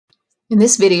In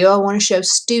this video, I want to show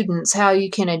students how you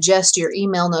can adjust your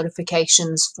email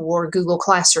notifications for Google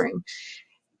Classroom.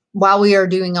 While we are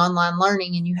doing online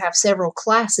learning and you have several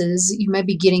classes, you may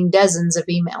be getting dozens of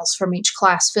emails from each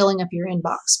class filling up your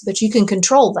inbox, but you can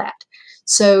control that.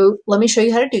 So let me show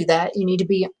you how to do that. You need to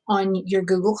be on your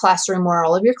Google Classroom where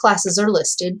all of your classes are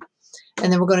listed.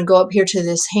 And then we're going to go up here to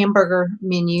this hamburger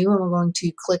menu and we're going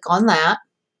to click on that.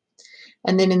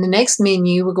 And then in the next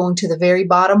menu, we're going to the very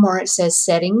bottom where it says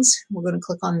settings. We're going to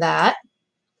click on that.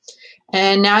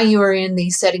 And now you are in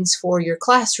the settings for your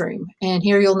classroom. And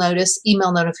here you'll notice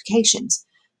email notifications.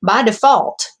 By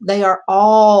default, they are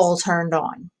all turned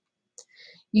on.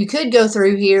 You could go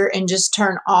through here and just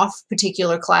turn off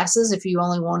particular classes if you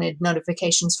only wanted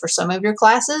notifications for some of your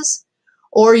classes.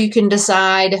 Or you can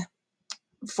decide,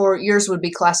 for yours would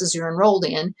be classes you're enrolled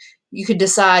in, you could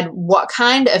decide what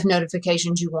kind of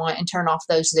notifications you want and turn off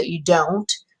those that you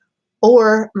don't.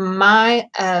 Or my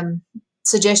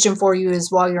suggestion for you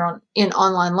is while you're in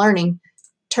online learning,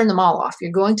 turn them all off.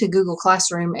 You're going to Google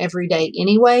Classroom every day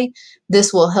anyway.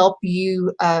 This will help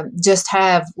you just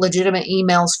have legitimate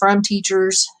emails from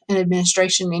teachers and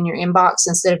administration in your inbox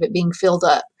instead of it being filled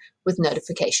up with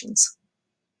notifications.